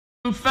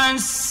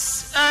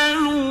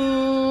فاسألوا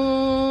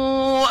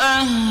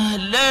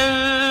أهل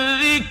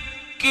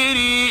الذكر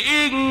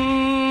إن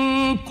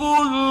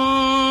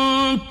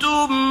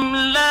كنتم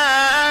لا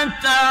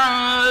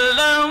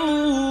تعلمون।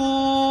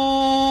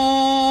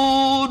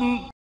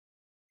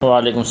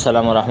 ওয়ালাইকুম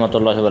আসসালাম ওয়া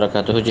রাহমাতুল্লাহি ওয়া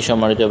বারাকাতুহু। জি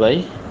সম্মানিত ভাই,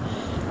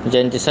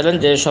 জানতেছিলেন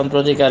যে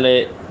সম্প্রতিকালে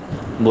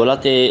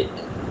বোলাতে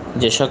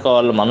যে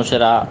সকল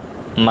মানুষেরা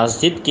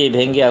মসজিদকে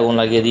ভেঙে আগুন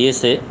লাগিয়ে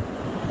দিয়েছে,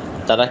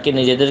 তারা কি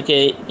নিজেদেরকে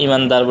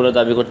ইমানদার বলে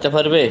দাবি করতে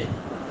পারবে?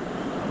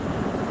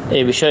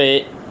 এই বিষয়ে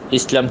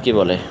ইসলাম কি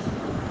বলে?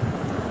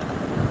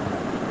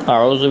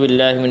 আউযু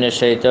বিল্লাহি মিনাশ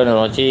শাইতানির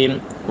রাজীম।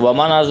 ওয়া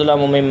মান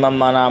আযলামু মিম্মান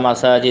মানা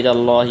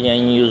মাসাজিদাল্লাহি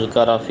আন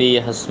ইউযকারা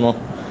ফীহা ইসমুহু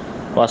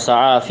ওয়া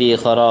সাআ ফী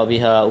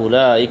খারাবিহা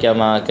উলাইকা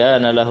মা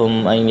কানা লাহুম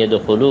আন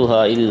ইয়াদখুলুহা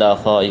ইল্লা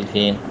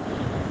খায়িফিন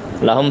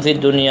লাহুম ফিদ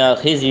দুনিয়া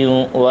খিজয়ুন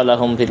ওয়া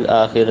লাহুম ফিল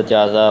আখিরাতি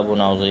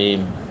আযাবুন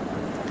আযীম।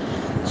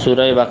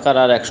 সূরা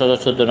বাকারার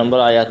 114 নম্বর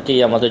আয়াতটি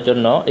আমাদের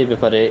জন্য এই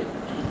ব্যাপারে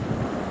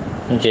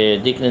যে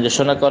দিক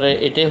নির্দেশনা করে,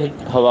 এটাই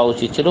হওয়া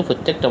উচিত ছিল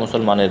প্রত্যেকটা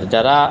মুসলমানের।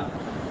 যারা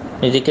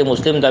নিজেকে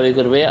মুসলিম দাবি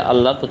করবে,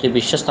 আল্লাহর প্রতি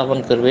বিশ্বাস স্থাপন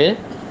করবে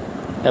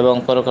এবং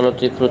পরকালের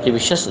প্রতি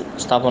বিশ্বাস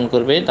স্থাপন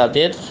করবে,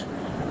 তাদের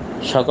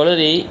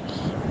সকলেরই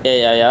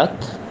এই আয়াত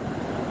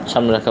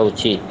সামনে রাখা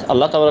উচিত।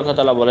 আল্লাহ তাবারক ওয়া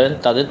তাআলা বলেন,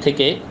 তাদের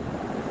থেকে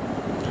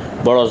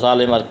বড়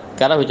জালেম আর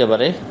কারা হইতে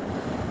পারে?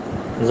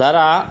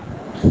 যারা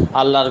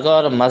আল্লাহর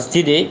ঘর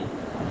মসজিদে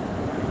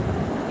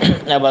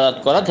ইবাদত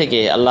করা থেকে,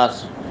 আল্লাহর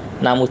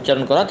নাম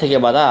উচ্চারণ করা থেকে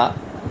বাধা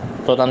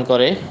প্রদান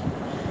করে।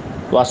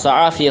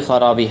 ওয়াসাআ ফি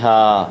খারাবিহা,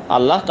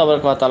 আল্লাহ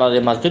তাবারক ওয়া তাআলার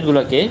এই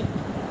মসজিদগুলোকে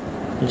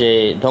যে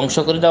ধ্বংস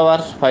করে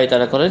দেওয়ার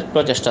ফায়তারা করে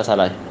প্রচেষ্টা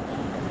চালায়,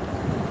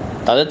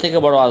 তাদের থেকে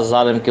বড়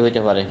জালেম কে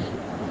হইতে পারে?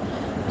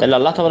 তাহলে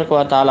আল্লাহ তাবারক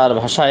ওয়া তাআলার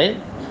ভাষায়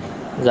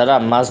যারা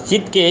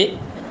মসজিদকে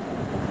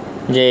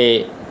যে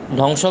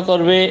ধ্বংস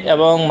করবে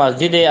এবং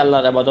মসজিদে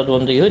আল্লাহর ইবাদত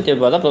বন্দেগী হইতে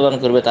বাধা প্রদান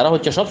করবে, তারা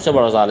হচ্ছে সবচেয়ে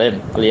বড় জালেম।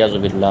 আলিয়াযু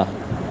বিল্লাহ।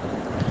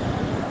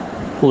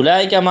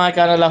 উলাইকা মা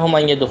কানা লাহুম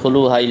আন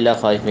ইয়াদখুলুহা ইল্লা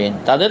খায়িফিন,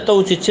 তাদের তো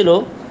উচিত ছিল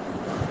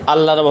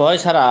আল্লাহর ভয়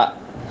ছাড়া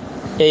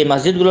এই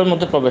মসজিদগুলোর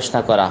মধ্যে প্রবেশ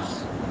না করা,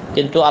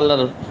 কিন্তু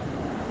আল্লাহর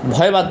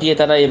ভয় বাদ দিয়ে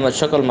তারা এই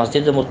সকল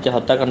মসজিদের মধ্যে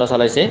হত্যাকাণ্ড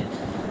চালাইছে।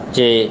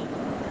 যে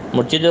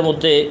মসজিদের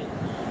মধ্যে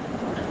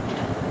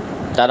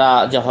তারা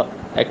যে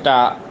একটা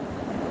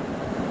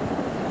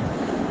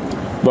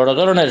বড়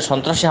ধরনের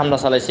সন্ত্রাসী হামলা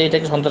চালাইছে,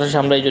 এটাকে সন্ত্রাসী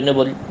হামলা এই জন্য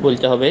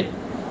বলতে হবে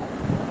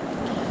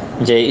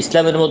যে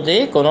ইসলামের মধ্যে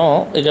কোনো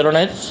এই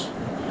ধরনের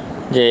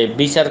যে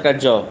বিচার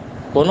কার্য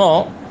কোনো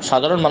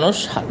সাধারণ মানুষ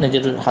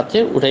নিজের হাতে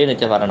উঠাই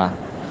নিতে পারে না।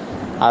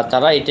 আর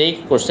তারা এটাই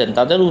করছেন।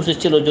 তাদের উচিত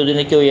ছিল যদি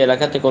নাকি ওই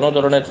এলাকাতে কোনো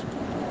ধরনের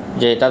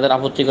যে তাদের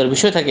আপত্তিকর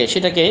বিষয় থাকে,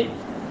 সেটাকে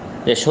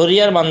যে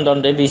শরিয়ার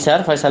মানদণ্ডে বিচার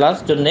ফয়সালার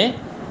জন্যে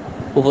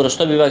উপরস্থ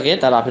বিভাগে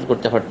তারা আপিল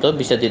করতে পারত,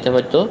 বিচার দিতে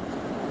পারত।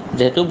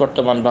 যেহেতু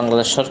বর্তমান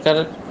বাংলাদেশ সরকার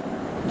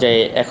যে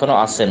এখনও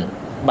আছেন,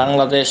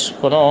 বাংলাদেশ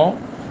কোনো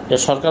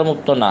সরকার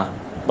মুক্ত না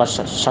বা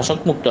শাসক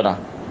মুক্ত না,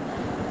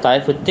 তাই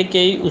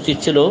প্রত্যেকেই উচিত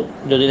ছিল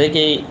যদি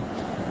নাকি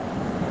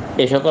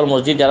এই সকল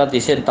মসজিদ যারা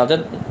দিচ্ছেন তাদের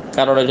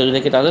কারণে যদি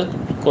নাকি তাদের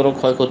কোনো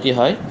ক্ষয়ক্ষতি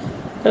হয়,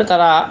 তাহলে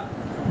তারা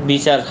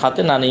বিচার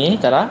হাতে না নিয়েই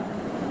তারা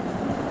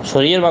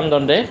শরিয়ার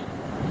মানদণ্ডে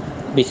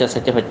বিচার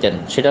চাইতে পারতেন।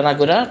 সেটা না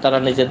করে তারা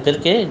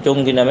নিজেদেরকে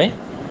জঙ্গি নামে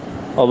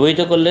অবহিত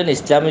করলেন,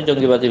 ইসলামী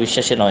জঙ্গিবাদী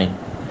বিশ্বাসে নয়।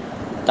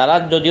 তারা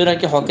যদিও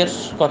নাকি হকের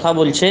কথা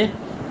বলছে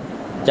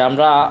যে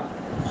আমরা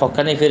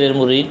হক্কানি ফেরের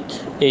মুরিদ,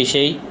 এই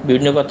সেই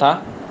বিভিন্ন কথা,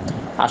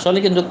 আসলে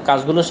কিন্তু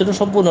কাজগুলো ছিল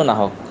সম্পূর্ণ না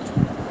হক।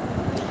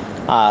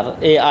 আর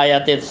এই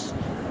আয়াতের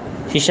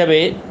হিসাবে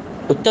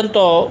অত্যন্ত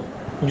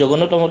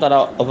জঘন্যতম তারা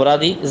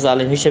অপরাধী,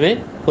 জালিম হিসেবে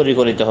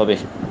পরিগণিত হবে।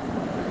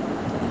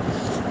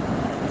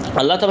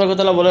 আল্লাহ তাবারক ওয়া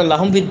তাআলা বলেন,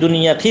 লাহুম ফিদ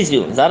দুনিয়া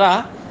খিজয়ুন, যারা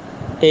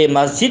এই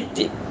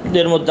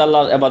মসজিদের মধ্যে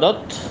আল্লাহর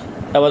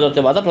ইবাদতে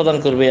বাধা প্রদান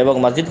করবে এবং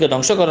মসজিদকে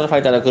ধ্বংস করার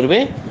ফায়দারা করবে,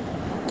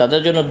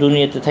 তাদের জন্য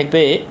দুনিয়াতে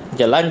থাকবে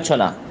যে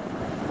লাঞ্ছনা,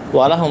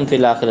 ওয়া লাহুম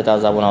ফিল আখিরাতি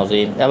আযাবুন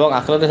আযীম, এবং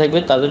আখিরাতে থাকবে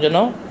তাদের জন্য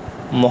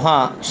মহা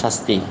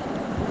শাস্তি।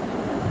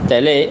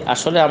 তাইলে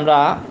আসলে আমরা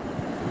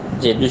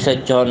যে 2-4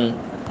 জন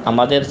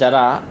আমাদের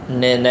যারা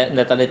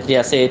নেতা নেত্রী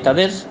আছে,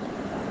 তাদের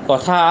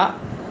কথা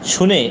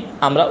শুনে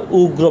আমরা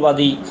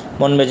উগ্রবাদী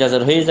মন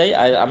মেজাজের হয়ে যাই,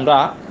 আর আমরা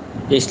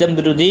ইসলাম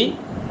বিরোধী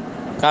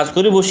কাজ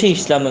করে বসি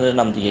ইসলামের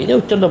নাম দিয়ে। এটা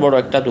অত্যন্ত বড়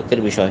একটা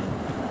দুঃখের বিষয়।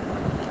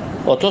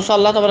 অথচ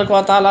আল্লাহ তাবারক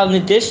ওয়া তাআলার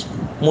নির্দেশ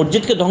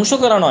মসজিদকে ধ্বংস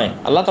করা নয়,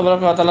 আল্লাহ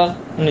তাবারক ওয়া তাআলার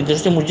নির্দেশ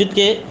হচ্ছে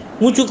মসজিদকে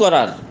উঁচু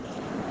করার।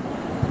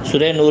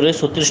 সূরা নূরের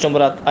 36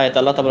 নম্বর আয়াত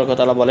আল্লাহ তাবারক ওয়া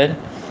তাআলা বলেন,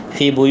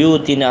 ফি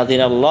বুয়ুতিন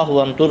আযিনাল্লাহু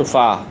আন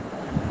তুরফা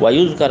ওয়া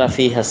ইউযকারা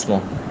ফীহা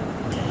ইসমুহু,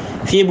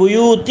 ফি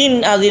বুয়ুতিন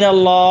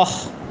আযিনাল্লাহ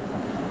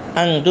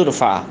আন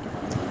তুরফা,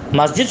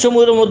 মসজিদ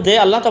সমূহের মধ্যে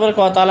আল্লাহ তাবারক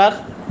ওয়া তাআলার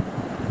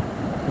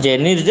যে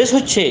নির্দেশ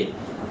হচ্ছে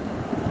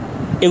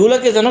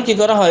এগুলোকে যেন কী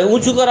করা হয়,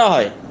 উঁচু করা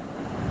হয়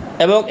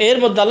এবং এর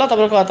মধ্যে আল্লাহ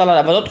তাবারক ওয়া তাআলার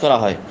ইবাদত করা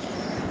হয়।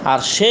 আর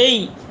সেই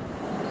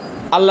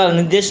আল্লাহর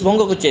নির্দেশ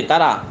ভঙ্গ করছে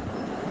তারা,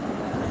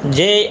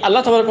 যে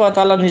আল্লাহ তাবারক ওয়া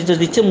তাআলা নির্দেশ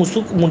দিচ্ছে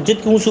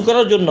মসজিদকে উঁচু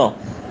করার জন্য,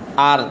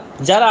 আর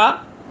যারা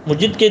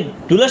মসজিদকে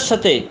ধুলার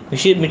সাথে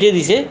মিটিয়ে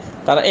দিছে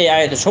তারা এই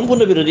আয়াতের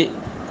সম্পূর্ণ বিরোধী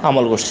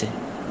আমল করছে,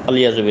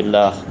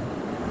 আলিয়াজুবিল্লাহ।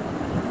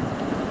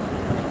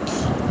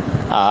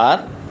 আর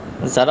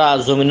যারা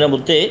জমিনের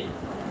মধ্যে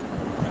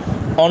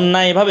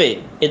অন্যায়ভাবে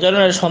এ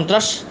ধরনের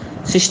সন্ত্রাস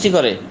সৃষ্টি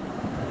করে,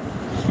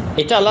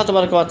 এটা আল্লাহ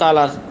তাবারক ওয়া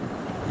তাআলার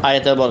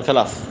আয়াতের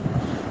বরখেলাফ।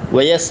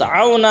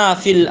 ওয়ায়াসআউনা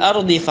ফিল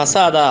আরদি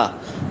ফাসাদা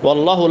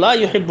ওয়াল্লাহু লা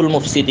ইউহিব্বুল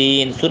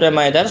মুফসিদিন। সূরা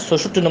মায়েদার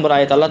 ৬৪ নম্বর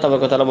আয়াত আল্লাহ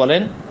তাবারক ওয়া তাআলা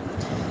বলেন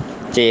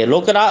যে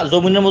লোকেরা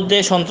জমিনের মধ্যে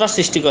সন্ত্রাস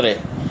সৃষ্টি করে,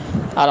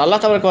 আর আল্লাহ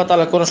তাবারক ওয়া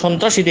তাআলা কোনো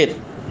সন্ত্রাসীদের,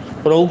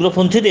 কোনো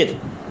উগ্রপন্থীদের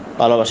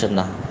ভালোবাসেন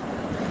না।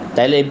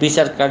 তাইলে এই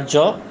বিচার কার্য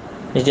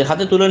নিজের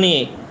হাতে তুলে নিয়ে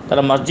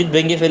তারা মসজিদ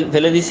ভেঙে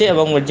ফেলে দিয়েছে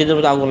এবং মসজিদের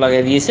মধ্যে আগুন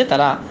লাগিয়ে দিয়েছে।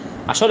 তারা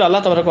আসলে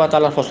আল্লাহ তাবারক ওয়া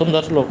তাআলার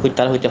পছন্দের লোক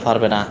তারা হইতে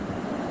পারবে না,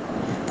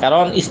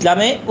 কারণ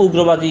ইসলামে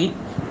উগ্রবাদী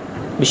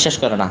বিশ্বাস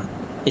করে না।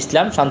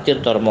 ইসলাম শান্তির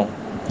ধর্ম।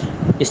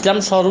 ইসলাম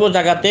সর্ব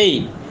জায়গাতেই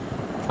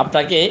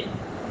আপনাকে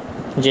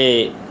যে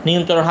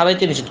নিয়ন্ত্রণ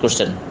হারাইতে নিষেধ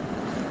করছেন।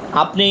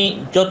 আপনি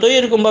যতই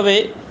এরকমভাবে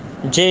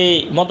যে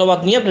মতবাদ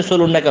নিয়ে আপনি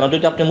চলুন না কেন,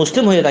 যদি আপনি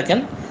মুসলিম হয়ে থাকেন,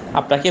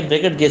 আপনাকে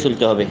ব্রেকেট দিয়ে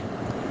চলতে হবে।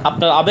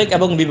 আপনার আবেগ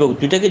এবং বিবেক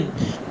দুইটাকে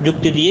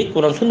যুক্তি দিয়ে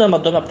কোরআন সুন্নাহর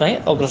মাধ্যমে আপনাকে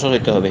অগ্রসর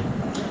হতে হবে।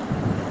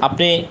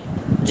 আপনি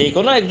যে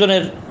কোনো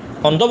একজনের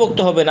অন্ধভক্ত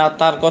হবে না,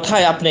 তার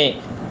কথায় আপনি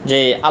যে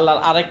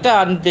আল্লাহর আরেকটা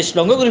নির্দেশ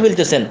লঙ্ঘন করে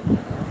ফেলতেছেন,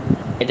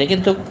 এটা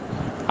কিন্তু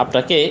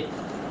আপনাকে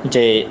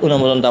যে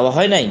অনুমোদন দেওয়া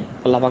হয় নাই।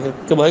 আল্লাহ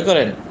পাককে ভয়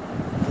করেন।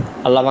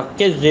 আল্লাহ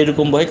পাককে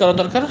যেরকম ভয় করা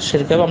দরকার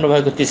সেরকম আমরা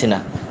ভয় করতেছি না।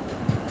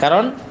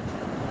 কারণ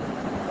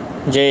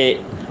যে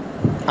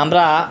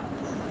আমরা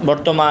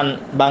বর্তমান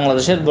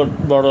বাংলাদেশের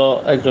বড়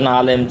একজন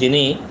আলেম,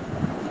 যিনি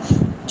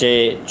যে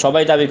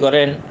সবাই দাবি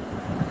করেন,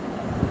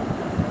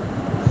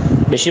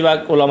 বেশিরভাগ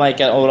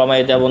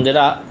ওলামায়ে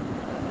দেওবন্দেরা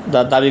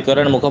দাবি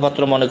করেন,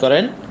 মুখপাত্র মনে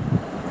করেন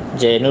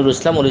যে নুরুল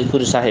ইসলাম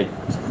উলিপুরি সাহেব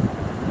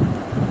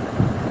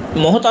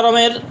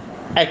মোহতারমের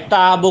একটা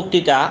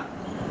বক্তৃতা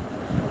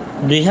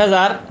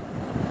 2000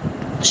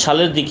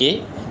 সালের দিকে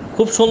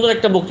খুব সুন্দর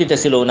একটা বক্তৃতা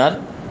ছিল ওনার,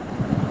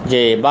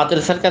 যে বাতিল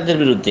ফেরকাদের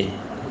বিরুদ্ধে।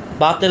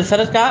 বাতিল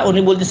ফেরকা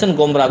উনি বলতেছেন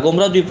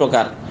গোমরা দুই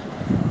প্রকার,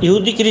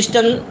 ইহুদি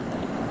খ্রিস্টান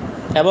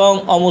এবং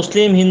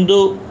অমুসলিম হিন্দু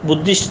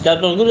বুদ্ধিস্ট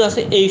যারা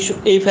আছে,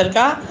 এই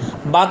ফেরকা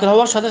বাতিল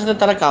হওয়ার সাথে সাথে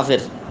তারা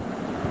কাফের।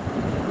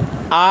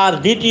 আর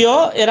দ্বিতীয়,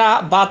 এরা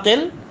বাতিল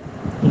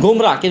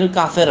গোমরা কিন্তু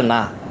কাফের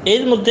না।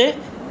 এর মধ্যে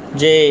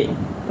যে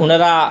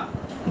ওনারা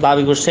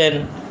দাবি করছেন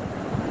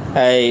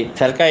এই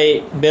ফেরকায়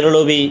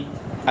বেরলবি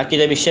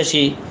আকিদা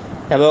বিশ্বাসী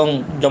এবং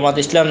জামাত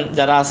ইসলাম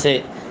যারা আছে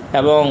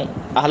এবং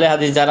আহলে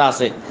হাদিস যারা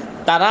আছে,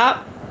 তারা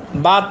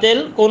বাতিল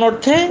কোন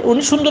অর্থে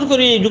উনি সুন্দর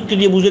করে যুক্তি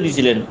দিয়ে বুঝে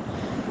দিয়েছিলেন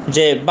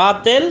যে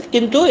বাতিল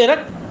কিন্তু এরা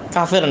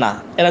কাফের না,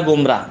 এরা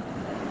গোমরা।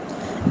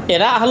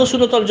 এরা আহলে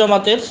সুন্নাত ওয়াল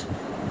জামাতের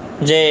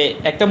যে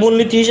একটা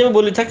মূলনীতি হিসেবে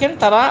বলে থাকেন,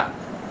 তারা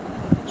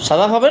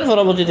সাজা পাবেন,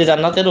 পরবর্তীতে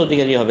জান্নাতের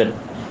অধিকারী হবেন।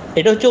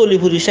 এটা হচ্ছে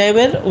উলিপুরি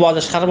সাহেবের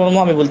ওয়াজের সারমর্ম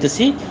আমি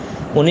বলতেছি।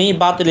 উনি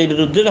বাতিলের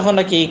বিরুদ্ধে যখন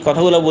নাকি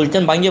কথাগুলো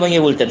বলতেন,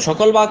 ভাঙিয়ে বলতেন,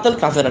 সকল বাতিল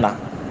কাফের না,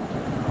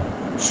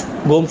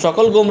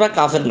 সকল গোমরা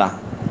কাফের না,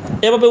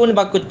 এভাবে উনি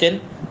ভাগ করতেন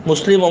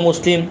মুসলিম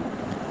অমুসলিম।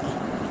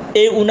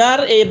 এই উনার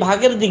এই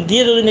ভাগের দিক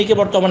দিয়ে যদি নাকি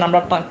বর্তমানে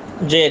আমরা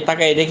যে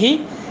তাকাই দেখি,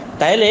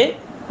 তাহলে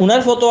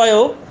উনার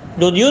ফতোয়ায়ও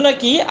যদিও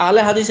নাকি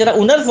আহলে হাদিসেরা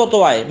উনার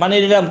ফতোয়ায় মানে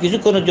নিলাম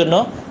কিছুক্ষণের জন্য,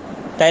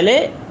 তাইলে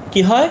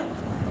কি হয়,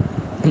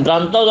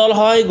 ভ্রান্ত দল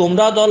হয়,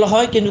 গুমরা দল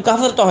হয়, কিন্তু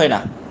কাফের তো হয় না।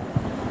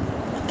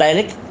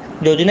 তাইলে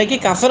যদি নাকি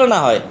কাফের না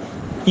হয়,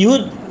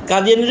 ইহুদ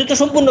কাদিয়ানীরা তো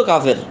সম্পূর্ণ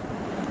কাফের।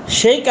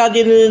 সেই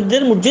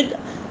কাদিয়ানীদের মসজিদ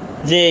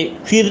যে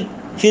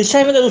ফির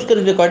সাহেবদের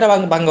উস্কানিতে কয়টা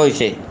ভাঙ্গা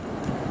হয়েছে,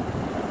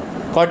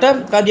 কয়টা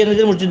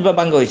কাদিয়ানীদের মসজিদ বা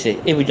ভাঙ্গা হয়েছে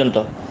এই পর্যন্ত?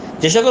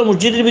 যে সকল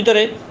মসজিদের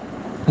ভিতরে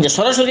যে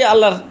সরাসরি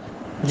আল্লাহর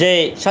যে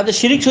সাথে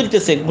শিরিক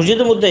চলতেছে,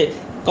 মসজিদের মধ্যে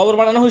কবর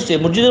বানানো হয়েছে,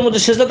 মসজিদের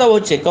মধ্যে সেজদা দেওয়া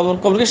হচ্ছে,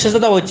 কবরকে সেজদা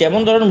দেওয়া হচ্ছে,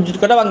 এমন ধরনের মসজিদ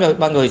কয়টা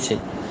ভাঙ্গা হয়েছে?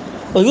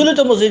 ওইগুলো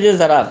তো মসজিদের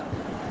জারার।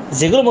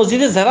 যেগুলো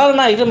মসজিদের জারার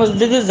না, এগুলো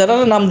মসজিদের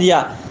জারারের নাম দিয়া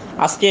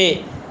আজকে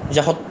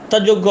যে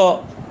হত্যাযোগ্য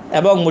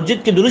এবং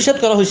মসজিদকে দুরুসাত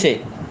করা হয়েছে,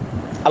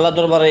 আল্লাহ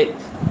দরবারে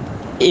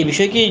এই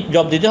বিষয়ে কি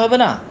জবাব দিতে হবে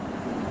না?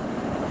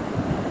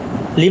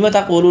 লিমা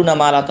তাকুলুনা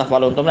মা লা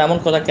তাফআলুন, তোমরা এমন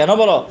কথা কেন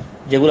বলো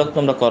যেগুলো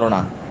তোমরা করো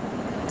না?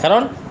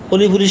 কারণ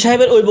উলিপুরি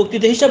সাহেবের ওই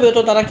বক্তৃতা হিসাবে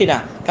তো তারা কিনা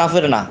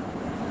কাফের না,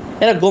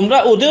 এরা গোমরা।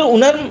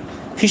 উনার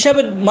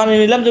হিসাবে মানে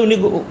নিলাম যে উনি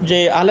যে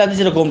আহলে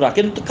হাদিসেরা গোমরা,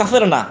 কিন্তু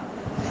কাফের না।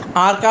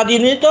 আর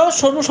কাদিয়ানী তো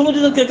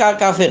সর্বসম্মতিতে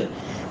কাফের।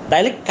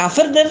 তাইলে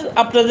কাফেরদের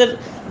আপনাদের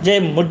যে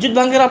মসজিদ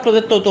ভাঙ্গার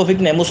আপনাদের তো তৌফিক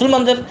নেই,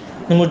 মুসলমানদের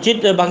মসজিদ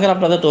ভাঙ্গার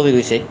আপনাদের তৌফিক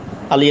হয়েছে।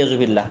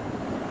 আলিয়াজুবিল্লাহ,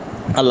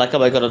 আল্লাহকে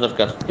ভয় করা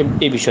দরকার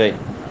এই বিষয়ে।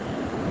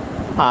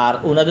 আর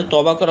ওনাদের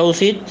তওবা করা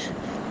উচিত।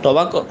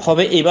 তওবা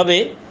হবে এইভাবে,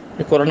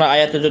 কোরআন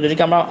আয়াতে যদি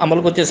আমরা আমল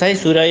করতে চাই,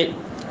 সূরা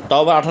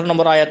তাওবা 18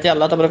 নম্বর আয়াতে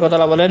আল্লাহ তাবারক ওয়া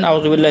তাআলা বলেন,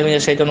 আউযু বিল্লাহি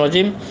মিনাশ শাইতানির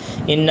রাজিম,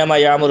 ইন্নামা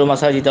ইয়ামুরু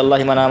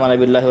মাসাজিদাল্লাহি মান আমানা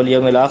বিল্লাহি ওয়াল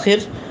ইয়াউমিল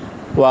আখির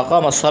ওয়া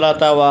আকামাস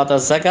সালাতা ওয়া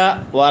আতাজ যাকাত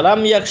ওয়া লাম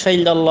ইয়াখশা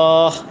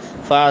ইল্লাল্লাহ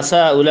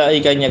ফাআসা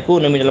উলাইকা আন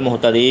ইয়াকুনু মিনাল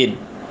মুহতাদিন।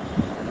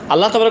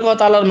 আল্লাহ তাবারক ওয়া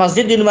তাআলার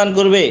মসজিদ নির্মাণ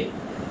করবে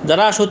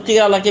যারা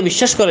সত্যিকার আল্লাহকে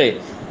বিশ্বাস করে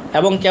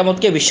এবং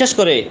কিয়ামতকে বিশ্বাস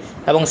করে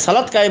এবং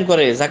সালাত কায়েম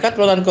করে, যাকাত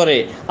প্রদান করে,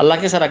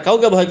 আল্লাহকে ছাড়া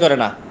কাউকে ভয় করে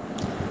না।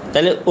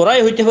 তাহলে ওরাই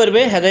হইতে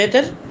পারবে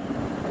হেদায়েতের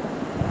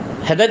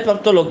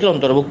হেদায়েতপ্রাপ্ত লোকদের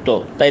অন্তর্ভুক্ত।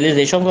 তাইলে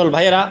যে সকল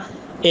ভাইয়েরা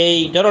এই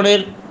ধরনের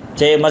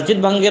যে মসজিদ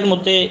ভাঙ্গের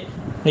মধ্যে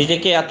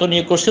নিজেকে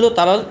আত্মনিয়োগ করছিল,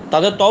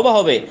 তাদের তওবা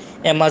হবে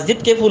এই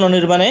মসজিদকে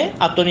পুনর্নির্মাণে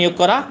আত্মনিয়োগ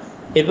করা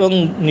এবং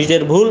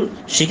নিজের ভুল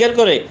স্বীকার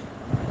করে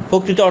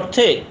প্রকৃত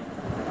অর্থে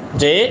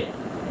যে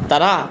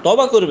তারা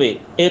তওবা করবে।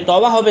 এই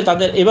তওবা হবে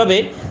তাদের এভাবে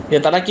যে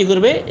তারা কি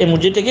করবে, এই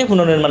মসজিদটাকে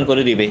পুনর্নির্মাণ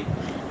করে দিবে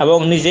এবং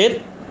নিজের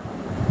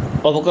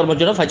অপকর্মের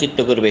জন্য প্রায়শ্চিত্ত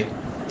করবে।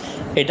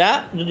 এটা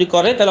যদি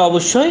করে তাহলে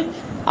অবশ্যই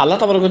আল্লাহ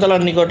তাবারক ওয়া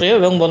তাআলার নিকটে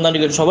এবং বান্দার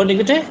নিকটে সবার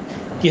নিকটে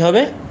কি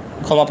হবে,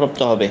 ক্ষমাপ্রাপ্ত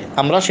হবে।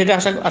 আমরা সেটা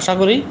আশা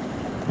করি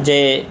যে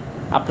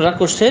আপনারা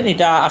করছেন।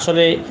 এটা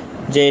আসলে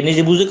যে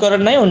নিজে বুঝে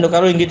করেন নাই, অন্য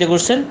কারো ইঙ্গিতে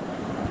করছেন,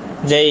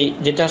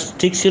 যেটা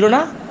ঠিক ছিল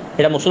না।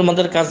 এটা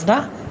মুসলমানদের কাজ না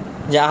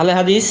যে আহলে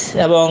হাদিস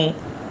এবং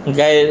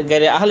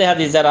গায়রে আহলে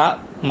হাদিস যারা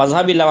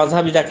মাযহাবি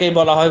যাকে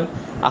বলা হয়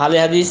আহলে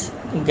হাদিস,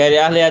 গায়রে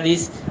আহলে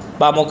হাদিস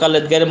বা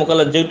মোকাল্লেদ গায়রে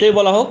মোকাল্লেদ, যেটাই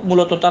বলা হোক,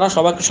 মূলত তারা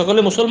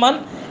সকলে মুসলমান।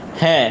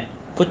 হ্যাঁ,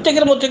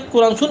 প্রত্যেকের মধ্যে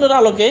কোরআন সুন্নাহর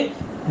আলোকে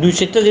দুই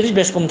চারটা জিনিস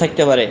বেশ কম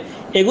থাকতে পারে।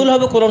 এগুলো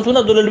হবে কোরআন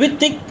সুন্নাহ দলিল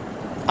ভিত্তিক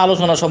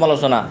আলোচনা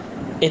সমালোচনা।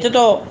 এতে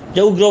তো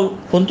যে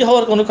উগ্রপন্থী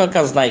হওয়ার কোনো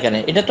কাজ নাই এখানে।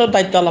 এটা তো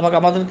দায়িত্ব আল্লাহ পাক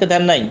আমাদেরকে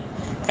দেন নাই।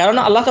 কারণ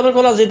আল্লাহ তাবারক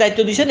ওয়া তাআলা যে দায়িত্ব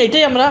দিয়েছেন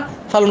এটাই আমরা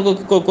পালন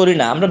করি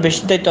না, আমরা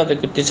বেশি দায়িত্ব আদায়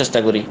করতে চেষ্টা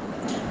করি।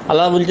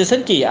 আল্লাহ বলতেছেন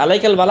কি,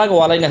 আলাইকাল বালাগ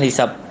ওয়া আলাইনা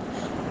হিসাব।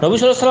 নবী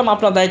সাল্লাল্লাহু আলাইহি ওয়াসাল্লাম,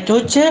 আপনার দায়িত্ব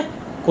হচ্ছে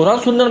কোরআন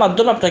সুন্নাহর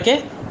মাধ্যমে আপনাকে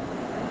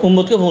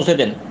উম্মতকে পৌঁছে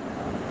দেন,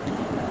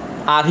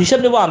 আর হিসাব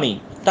নেব আমি।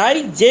 তাই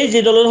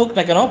যে দলের হোক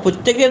না কেন,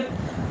 প্রত্যেকের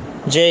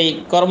যেই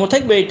কর্ম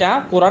থাকবে এটা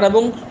কোরআন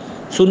এবং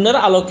সুন্নাহর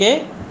আলোকে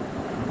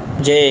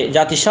যে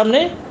জাতির সামনে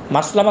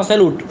মাসলা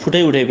মাসাইল ফুটে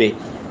উঠেবে।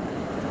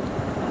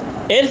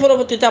 এর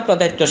পরবর্তীতে আপনার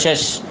দায়িত্ব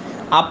শেষ।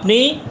 আপনি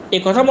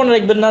এই কথা মনে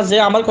রাখবেন না যে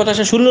আমার কথা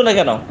সে শুনলো না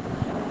কেন,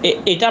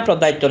 এটা আপনার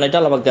দায়িত্ব না। এটা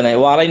আল্লাহ পাক জানায়,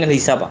 ও আলাইনাল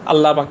হিসাব,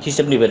 আল্লাহ পাক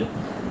হিসাব নেবেন।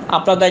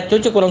 আপনার দায়িত্ব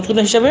হচ্ছে কোরআন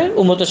সুন্নাহ হিসাবে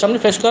উম্মতের সামনে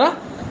পেশ করা,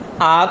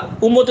 আর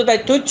উম্মতের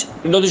দায়িত্ব হচ্ছে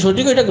যদি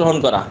সঠিক এটা গ্রহণ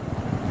করা।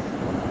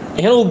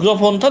 এখানে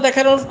উগ্রপন্থা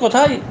দেখানোর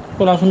কথা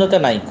কোরআন সুন্নাহতে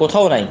নাই,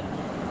 কোথাও নাই।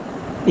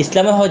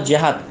 ইসলামে হয়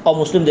জেহাদ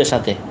অমুসলিমদের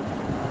সাথে,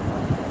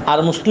 আর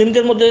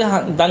মুসলিমদের মধ্যে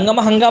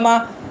দাঙ্গামা হাঙ্গামা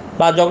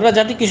বা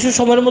ঝগড়াঝাটি কিছু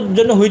সময়ের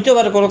জন্য হইতে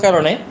পারে কোনো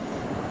কারণে,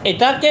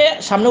 এটাকে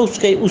সামনে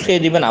উস্কে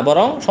দিবে না,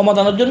 বরং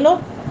সমাধানের জন্য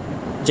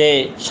যে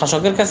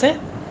শাসকের কাছে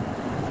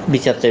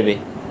বিচার চাইবে।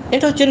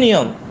 এটা হচ্ছে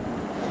নিয়ম।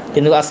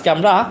 কিন্তু আজকে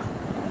আমরা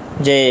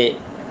যে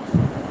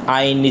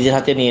আইন নিজের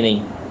হাতে নিয়ে নেই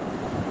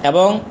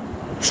এবং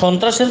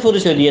সন্ত্রাসের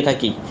পরিচয় দিয়ে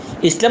থাকি,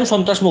 ইসলাম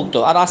সন্ত্রাস মুক্ত।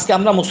 আর আজকে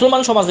আমরা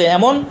মুসলমান সমাজে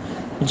এমন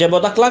যে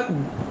বদাখলাক,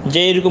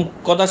 যে এরকম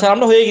কদাচার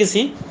আমরা হয়ে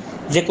গেছি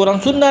যে কোরআন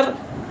সুন্নাহর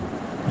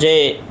যে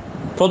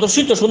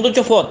প্রদর্শিত সৌন্দর্য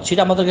পথ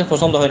সেটা আমাদেরকে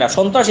পছন্দ হয় না।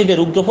 সন্ত্রাসীদের,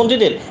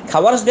 উগ্রপন্থীদের,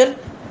 খাওয়ারদের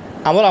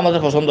আমল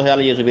আমাদের পছন্দ হয়,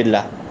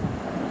 আলিয়াযুবিল্লাহ।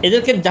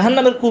 এদেরকে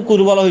জাহান্নামের কুকুর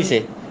বলা হয়েছে।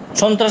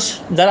 সন্ত্রাস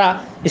যারা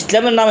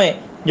ইসলামের নামে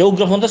যে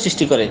উগ্রপন্থা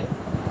সৃষ্টি করে,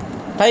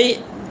 তাই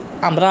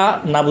আমরা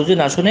না বুঝে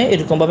না শুনে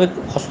এরকমভাবে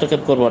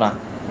হস্তক্ষেপ করব না।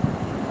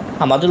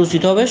 আমাদের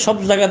উচিত হবে সব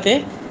জায়গাতে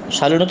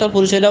শালীনতার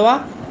পরিচয় দেওয়া,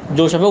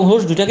 জোশ এবং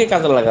হোশ দুটাকে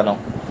কাজে লাগানো।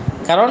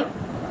 কারণ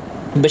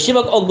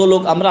বেশিরভাগ অজ্ঞ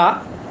লোক আমরা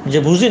যে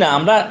বুঝি না,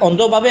 আমরা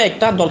অন্ধভাবে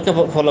একটা দলকে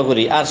ফলো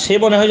করি, আর সে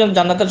মনে হয় যেন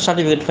জান্নাতের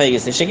সার্টিফিকেট পেয়ে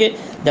গেছে। সে কি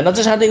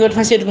জান্নাতের সার্টিফিকেট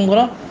পাইছে এরকম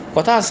কোনো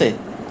কথা আছে,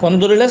 কোনো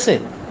দলিল আছে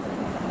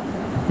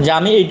যে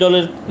আমি এই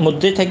দলের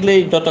মধ্যে থাকলে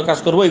যত কাজ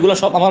করব এগুলো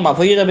সব আমার মাফ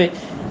হয়ে যাবে,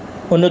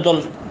 অন্য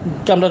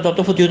দলকে আমরা যত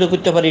প্রতিহত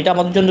করতে পারি এটা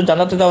আমাদের জন্য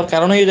জান্নাতে যাওয়ার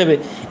কারণ হয়ে যাবে,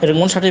 এরকম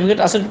কোন সার্টিফিকেট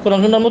আছে কোরআন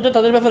সুন্নাহর মধ্যে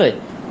তাদের ব্যাপারে?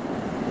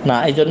 না।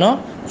 এই জন্য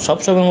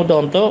সবসময়ের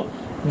মধ্যে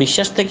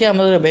বিশ্বাস থেকে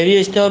আমাদের বেরিয়ে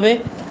আসতে হবে।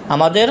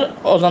 আমাদের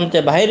অজান্তে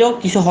বাইরেও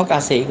কিছু হক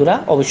আছে, এগুলা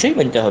অবশ্যই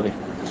মানতে হবে।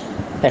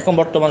 এখন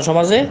বর্তমান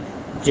সমাজে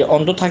যে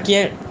অন্ধ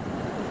থাকিয়ে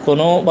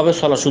কোনোভাবে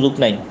চলার সুযোগ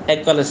নাই,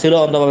 এককালে ছিল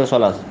অন্ধভাবে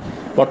চলার।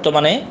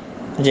 বর্তমানে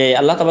যে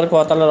আল্লাহ তাবারক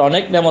ওয়া তাআলার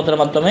অনেক নিয়ামতের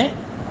মাধ্যমে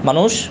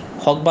মানুষ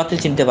হক বাতিল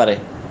চিনতে পারে।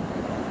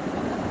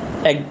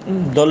 এক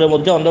দলের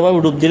মধ্যে অন্ধভাবে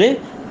ডুব দিলে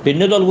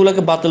ভিন্ন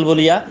দলগুলোকে বাতিল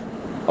বলিয়া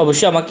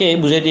অবশ্যই আমাকে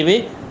বুঝিয়ে দিবে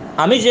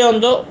আমি যে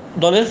অন্ধ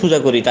দলের পূজা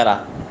করি তারা।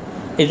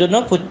 এই জন্য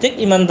প্রত্যেক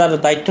ইমানদারের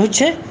দায়িত্ব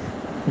হচ্ছে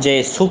যে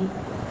চোখ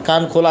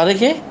কান খোলা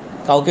রেখে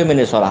কাউকে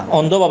মেনে চলা,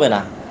 অন্ধভাবে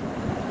না।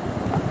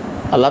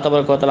 আল্লাহ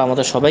তাবারক ওয়া তাআলা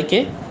আমাদের সবাইকে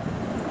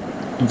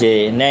যে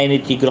ন্যায়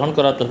নীতি গ্রহণ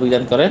করার তৌফিক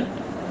দান করেন।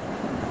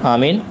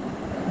 আমিন।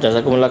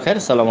 জাযাকুমুল্লাহ খাইর।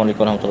 আসসালামু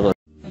আলাইকুম ওয়া রাহমাতুল্লাহ।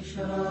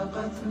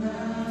 أشرقت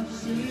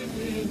نفسي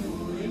في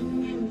نور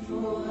من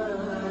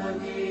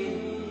فؤادي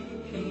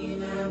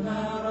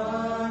حينما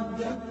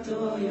رددت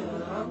يا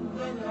رب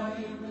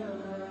العباد.